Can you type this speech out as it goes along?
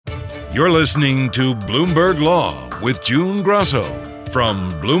You're listening to Bloomberg Law with June Grasso from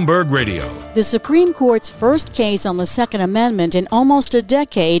Bloomberg Radio. The Supreme Court's first case on the Second Amendment in almost a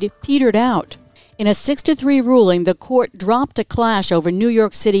decade petered out. In a 6-3 ruling, the court dropped a clash over New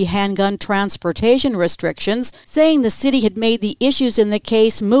York City handgun transportation restrictions, saying the city had made the issues in the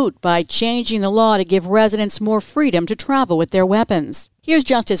case moot by changing the law to give residents more freedom to travel with their weapons. Here's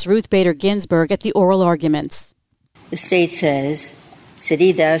Justice Ruth Bader Ginsburg at the oral arguments. The state says,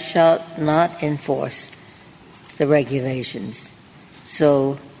 "City, thou shalt not enforce the regulations."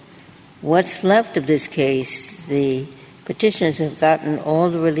 So what's left of this case? The petitioners have gotten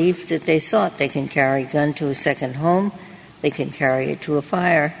all the relief that they sought. They can carry a gun to a second home. They can carry it to a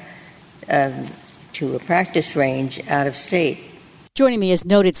fire, to a practice range out of state. Joining me is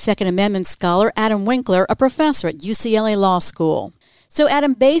noted Second Amendment scholar Adam Winkler, a professor at UCLA Law School. So,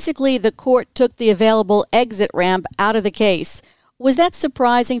 Adam, basically the court took the available exit ramp out of the case. Was that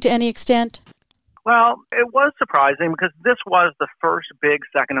surprising to any extent? Well, it was surprising because this was the first big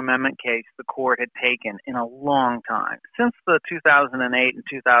Second Amendment case the court had taken in a long time. Since the 2008 and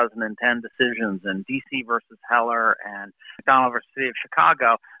 2010 decisions in D.C. versus Heller and McDonald versus City of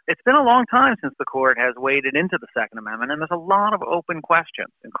Chicago, it's been a long time since the court has waded into the Second Amendment, and there's a lot of open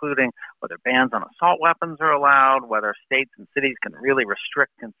questions, including whether bans on assault weapons are allowed, whether states and cities can really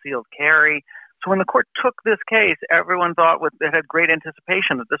restrict concealed carry. So when the court took this case, everyone thought it had great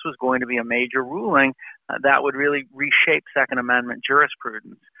anticipation that this was going to be a major ruling that would really reshape Second Amendment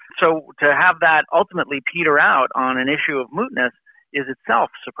jurisprudence. So to have that ultimately peter out on an issue of mootness is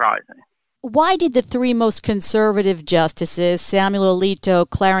itself surprising. Why did the three most conservative justices, Samuel Alito,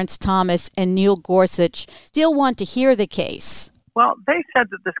 Clarence Thomas, and Neil Gorsuch, still want to hear the case? Well, they said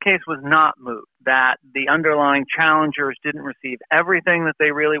that this case was not moot, that the underlying challengers didn't receive everything that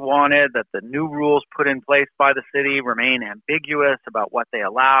they really wanted, that the new rules put in place by the city remain ambiguous about what they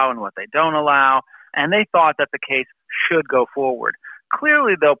allow and what they don't allow, and they thought that the case should go forward.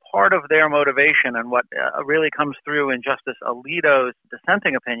 Clearly, though, part of their motivation and what really comes through in Justice Alito's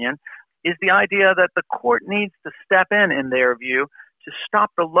dissenting opinion is the idea that the court needs to step in their view, to stop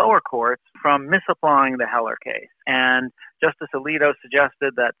the lower courts from misapplying the Heller case. And Justice Alito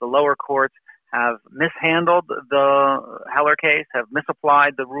suggested that the lower courts have mishandled the Heller case, have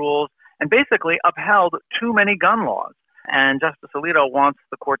misapplied the rules, and basically upheld too many gun laws. And Justice Alito wants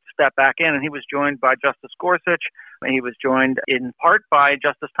the court to step back in, and he was joined by Justice Gorsuch. He was joined in part by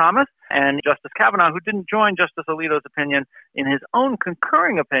Justice Thomas and Justice Kavanaugh, who didn't join Justice Alito's opinion. In his own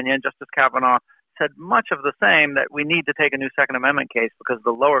concurring opinion, Justice Kavanaugh said much of the same, that we need to take a new Second Amendment case because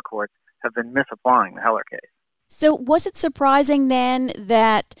the lower courts have been misapplying the Heller case. So was it surprising then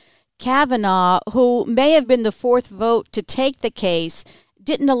that Kavanaugh, who may have been the fourth vote to take the case,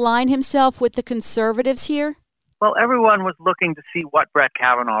 didn't align himself with the conservatives here? Well, everyone was looking to see what Brett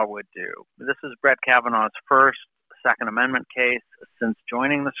Kavanaugh would do. This is Brett Kavanaugh's first Second Amendment case since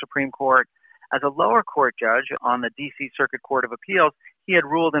joining the Supreme Court. As a lower court judge on the D.C. Circuit Court of Appeals, he had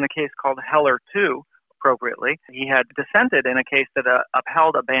ruled in a case called Heller 2, appropriately. He had dissented in a case that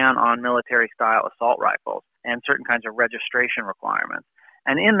upheld a ban on military-style assault rifles and certain kinds of registration requirements.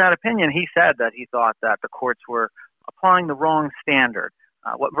 And in that opinion, he said that he thought that the courts were applying the wrong standard.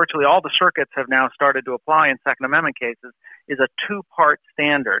 What virtually all the circuits have now started to apply in Second Amendment cases is a two-part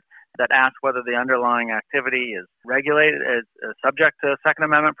standard that asks whether the underlying activity is regulated, is subject to Second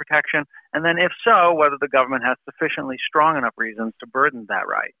Amendment protection, and then if so, whether the government has sufficiently strong enough reasons to burden that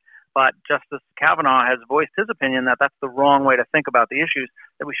right. But Justice Kavanaugh has voiced his opinion that that's the wrong way to think about the issues,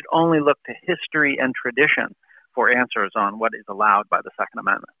 that we should only look to history and tradition for answers on what is allowed by the Second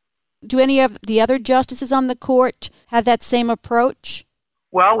Amendment. Do any of the other justices on the court have that same approach?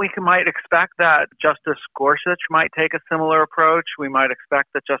 Well, we might expect that Justice Gorsuch might take a similar approach. We might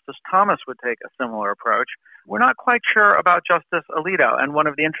expect that Justice Thomas would take a similar approach. We're not quite sure about Justice Alito. And one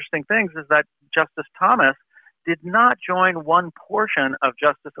of the interesting things is that Justice Thomas did not join one portion of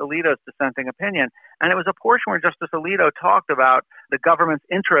Justice Alito's dissenting opinion. And it was a portion where Justice Alito talked about the government's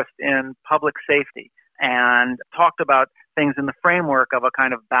interest in public safety and talked about things in the framework of a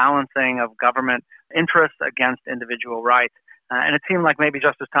kind of balancing of government interests against individual rights. And it seemed like maybe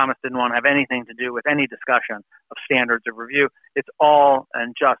Justice Thomas didn't want to have anything to do with any discussion of standards of review. It's all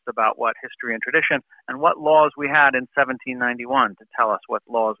and just about what history and tradition and what laws we had in 1791 to tell us what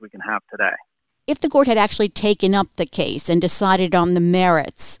laws we can have today. If the court had actually taken up the case and decided on the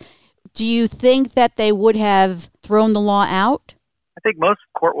merits, do you think that they would have thrown the law out? I think most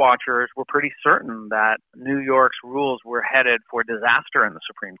court watchers were pretty certain that New York's rules were headed for disaster in the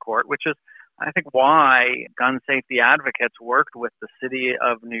Supreme Court, which is, I think, why gun safety advocates worked with the City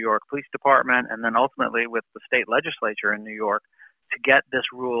of New York Police Department and then ultimately with the state legislature in New York to get this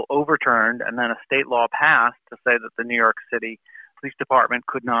rule overturned and then a state law passed to say that the New York City Police Department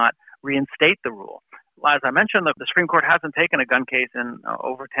could not reinstate the rule. As I mentioned, the Supreme Court hasn't taken a gun case in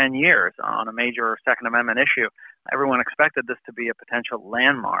over 10 years on a major Second Amendment issue. Everyone expected this to be a potential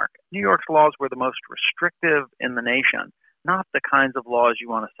landmark. New York's laws were the most restrictive in the nation, not the kinds of laws you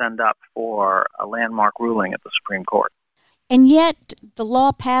want to send up for a landmark ruling at the Supreme Court. And yet, the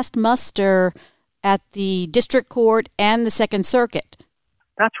law passed muster at the District Court and the Second Circuit.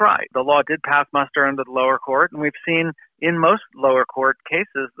 That's right. The law did pass muster into the lower court, and we've seen in most lower court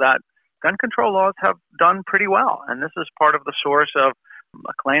cases that gun control laws have done pretty well. And this is part of the source of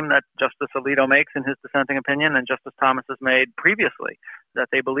a claim that Justice Alito makes in his dissenting opinion and Justice Thomas has made previously, that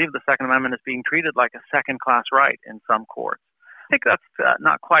they believe the Second Amendment is being treated like a second-class right in some courts. I think that's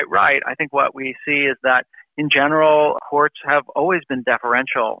not quite right. I think what we see is that, in general, courts have always been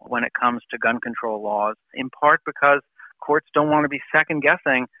deferential when it comes to gun control laws, in part because courts don't want to be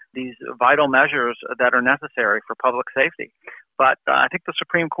second-guessing these vital measures that are necessary for public safety. But I think the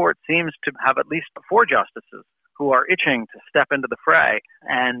Supreme Court seems to have at least 4 justices who are itching to step into the fray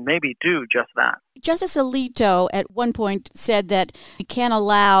and maybe do just that. Justice Alito at one point said that we can't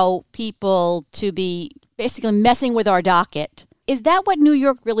allow people to be basically messing with our docket. Is that what New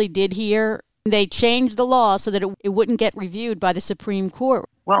York really did here? They changed the law so that it wouldn't get reviewed by the Supreme Court.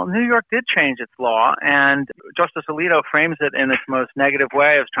 Well, New York did change its law, and Justice Alito frames it in its most negative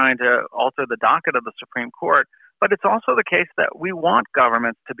way of trying to alter the docket of the Supreme Court. But it's also the case that we want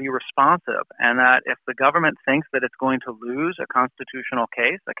governments to be responsive, and that if the government thinks that it's going to lose a constitutional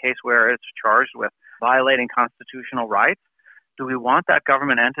case, a case where it's charged with violating constitutional rights, do we want that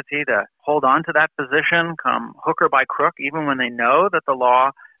government entity to hold on to that position, come hook or by crook, even when they know that the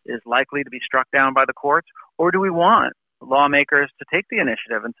law is likely to be struck down by the courts? Or do we want lawmakers to take the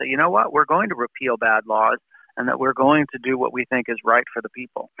initiative and say, you know what, we're going to repeal bad laws and that we're going to do what we think is right for the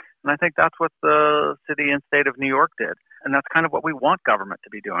people? And I think that's what the city and state of New York did. And that's kind of what we want government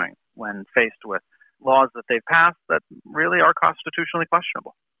to be doing when faced with laws that they've passed that really are constitutionally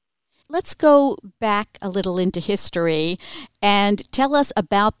questionable. Let's go back a little into history and tell us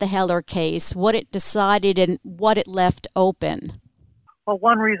about the Heller case, what it decided and what it left open. Well,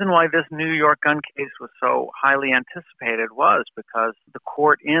 one reason why this New York gun case was so highly anticipated was because the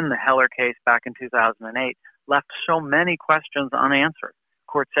court in the Heller case back in 2008 left so many questions unanswered.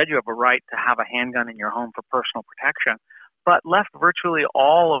 The court said you have a right to have a handgun in your home for personal protection, but left virtually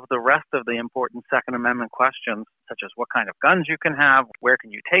all of the rest of the important Second Amendment questions, such as what kind of guns you can have, where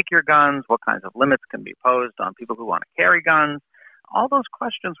can you take your guns, what kinds of limits can be posed on people who want to carry guns. All those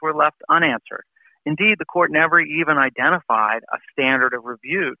questions were left unanswered. Indeed, the court never even identified a standard of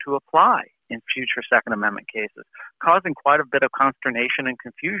review to apply in future Second Amendment cases, causing quite a bit of consternation and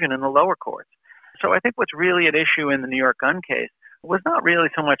confusion in the lower courts. So I think what's really at issue in the New York gun case was not really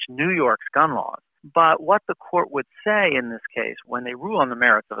so much New York's gun laws, but what the court would say in this case when they rule on the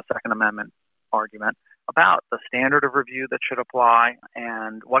merits of a Second Amendment argument about the standard of review that should apply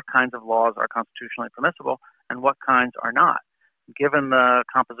and what kinds of laws are constitutionally permissible and what kinds are not. Given the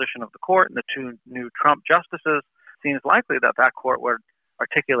composition of the court and the 2 new Trump justices, it seems likely that that court would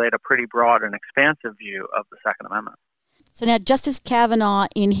articulate a pretty broad and expansive view of the Second Amendment. So now Justice Kavanaugh,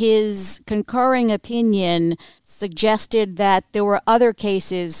 in his concurring opinion, suggested that there were other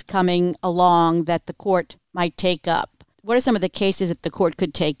cases coming along that the court might take up. What are some of the cases that the court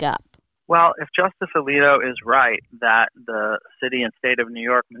could take up? Well, if Justice Alito is right that the city and state of New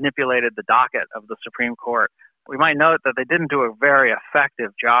York manipulated the docket of the Supreme Court, we might note that they didn't do a very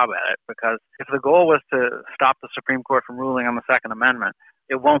effective job at it, because if the goal was to stop the Supreme Court from ruling on the Second Amendment,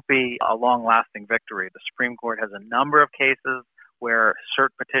 it won't be a long-lasting victory. The Supreme Court has a number of cases where cert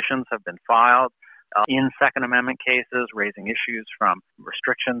petitions have been filed in Second Amendment cases, raising issues from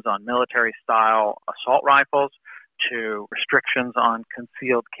restrictions on military-style assault rifles to restrictions on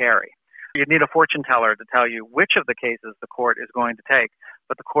concealed carry. You'd need a fortune teller to tell you which of the cases the court is going to take,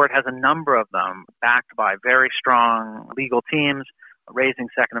 but the court has a number of them backed by very strong legal teams raising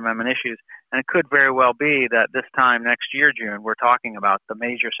Second Amendment issues. And it could very well be that this time next year, June, we're talking about the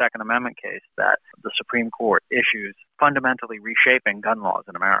major Second Amendment case that the Supreme Court issues, fundamentally reshaping gun laws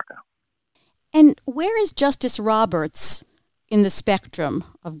in America. And where is Justice Roberts in the spectrum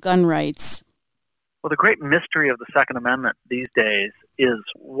of gun rights? Well, the great mystery of the Second Amendment these days is,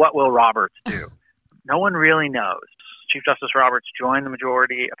 what will Roberts do? No one really knows. Chief Justice Roberts joined the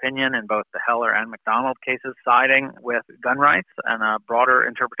majority opinion in both the Heller and McDonald cases, siding with gun rights and a broader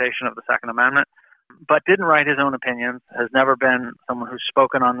interpretation of the Second Amendment, but didn't write his own opinions, has never been someone who's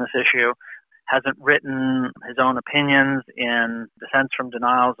spoken on this issue. hasn't written his own opinions in dissents from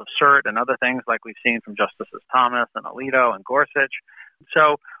denials of cert and other things like we've seen from Justices Thomas and Alito and Gorsuch.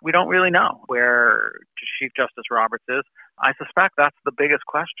 So we don't really know where Chief Justice Roberts is. I suspect that's the biggest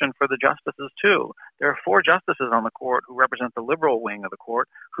question for the justices, too. There are 4 justices on the court who represent the liberal wing of the court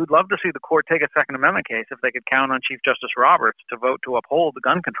who'd love to see the court take a Second Amendment case if they could count on Chief Justice Roberts to vote to uphold the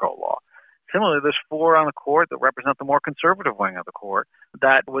gun control law. Similarly, there's 4 on the court that represent the more conservative wing of the court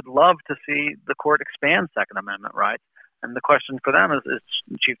that would love to see the court expand Second Amendment rights. And the question for them is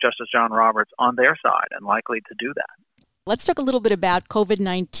Chief Justice John Roberts on their side and likely to do that? Let's talk a little bit about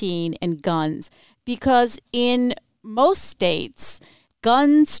COVID-19 and guns, because in most states,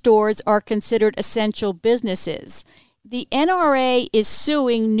 gun stores are considered essential businesses. The NRA is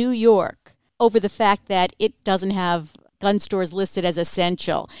suing New York over the fact that it doesn't have gun stores listed as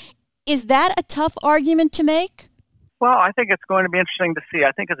essential. Is that a tough argument to make? Well, I think it's going to be interesting to see.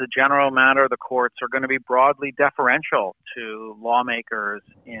 I think as a general matter, the courts are going to be broadly deferential to lawmakers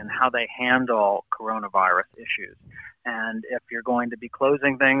in how they handle coronavirus issues. And if you're going to be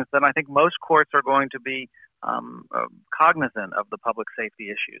closing things, then I think most courts are going to be cognizant of the public safety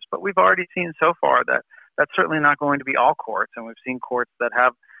issues. But we've already seen so far that that's certainly not going to be all courts. And we've seen courts that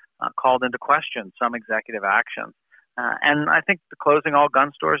have called into question some executive actions. And I think the closing all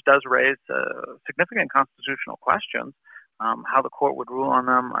gun stores does raise significant constitutional questions. How the court would rule on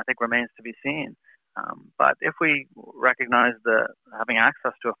them, I think, remains to be seen. But if we recognize that having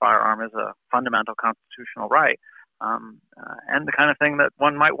access to a firearm is a fundamental constitutional right, and the kind of thing that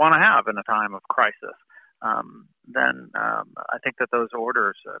one might want to have in a time of crisis, then I think that those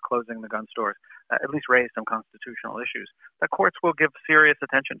orders closing the gun stores at least raise some constitutional issues that courts will give serious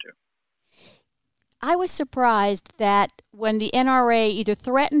attention to. I was surprised that when the NRA either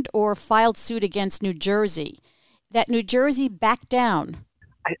threatened or filed suit against New Jersey, that New Jersey backed down.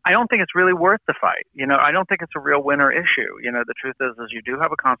 I don't think it's really worth the fight. I don't think it's a real winner issue. The truth is you do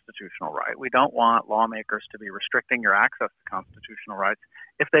have a constitutional right. We don't want lawmakers to be restricting your access to constitutional rights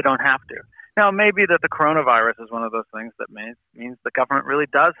if they don't have to. Now, maybe that the coronavirus is one of those things that means the government really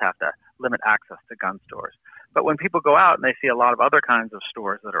does have to limit access to gun stores. But when people go out and they see a lot of other kinds of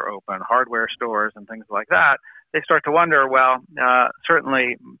stores that are open, hardware stores and things like that, they start to wonder,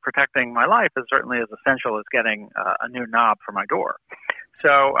 certainly protecting my life is certainly as essential as getting a new knob for my door.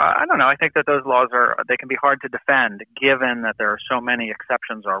 So I don't know. I think that those laws they can be hard to defend given that there are so many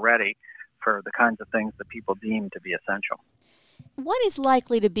exceptions already for the kinds of things that people deem to be essential. What is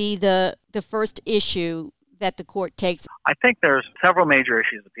likely to be the first issue that the court takes? I think there's several major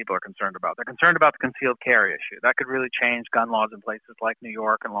issues that people are concerned about. They're concerned about the concealed carry issue. That could really change gun laws in places like New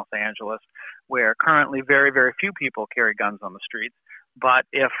York and Los Angeles, where currently very, very few people carry guns on the streets. But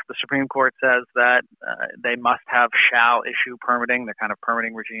if the Supreme Court says that they must have shall issue permitting, the kind of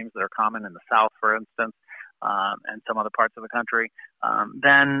permitting regimes that are common in the South, for instance, and some other parts of the country,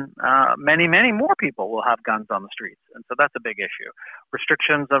 then many, many more people will have guns on the streets. And so that's a big issue.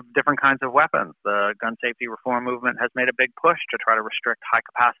 Restrictions of different kinds of weapons. The gun safety reform movement has made a big push to try to restrict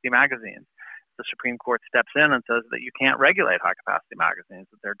high-capacity magazines. The Supreme Court steps in and says that you can't regulate high-capacity magazines,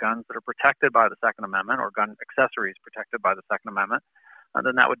 that they're guns that are protected by the Second Amendment or gun accessories protected by the Second Amendment,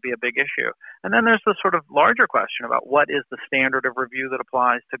 then that would be a big issue. And then there's the sort of larger question about what is the standard of review that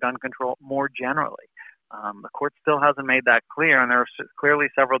applies to gun control more generally. The court still hasn't made that clear, and there are clearly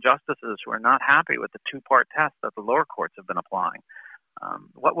several justices who are not happy with the two-part test that the lower courts have been applying.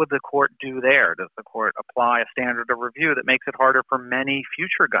 What would the court do there? Does the court apply a standard of review that makes it harder for many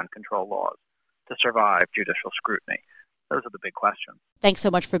future gun control laws to survive judicial scrutiny? Those are the big questions. Thanks so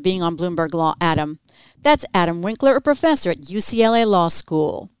much for being on Bloomberg Law, Adam. That's Adam Winkler, a professor at UCLA Law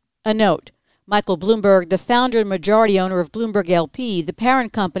School. A note. Michael Bloomberg, the founder and majority owner of Bloomberg LP, the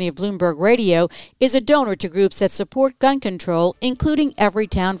parent company of Bloomberg Radio, is a donor to groups that support gun control, including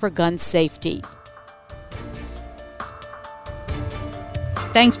Everytown for Gun Safety.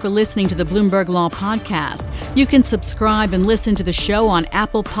 Thanks for listening to the Bloomberg Law Podcast. You can subscribe and listen to the show on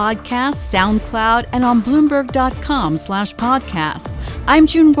Apple Podcasts, SoundCloud, and on Bloomberg.com/podcast. I'm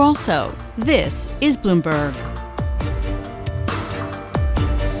June Grasso. This is Bloomberg.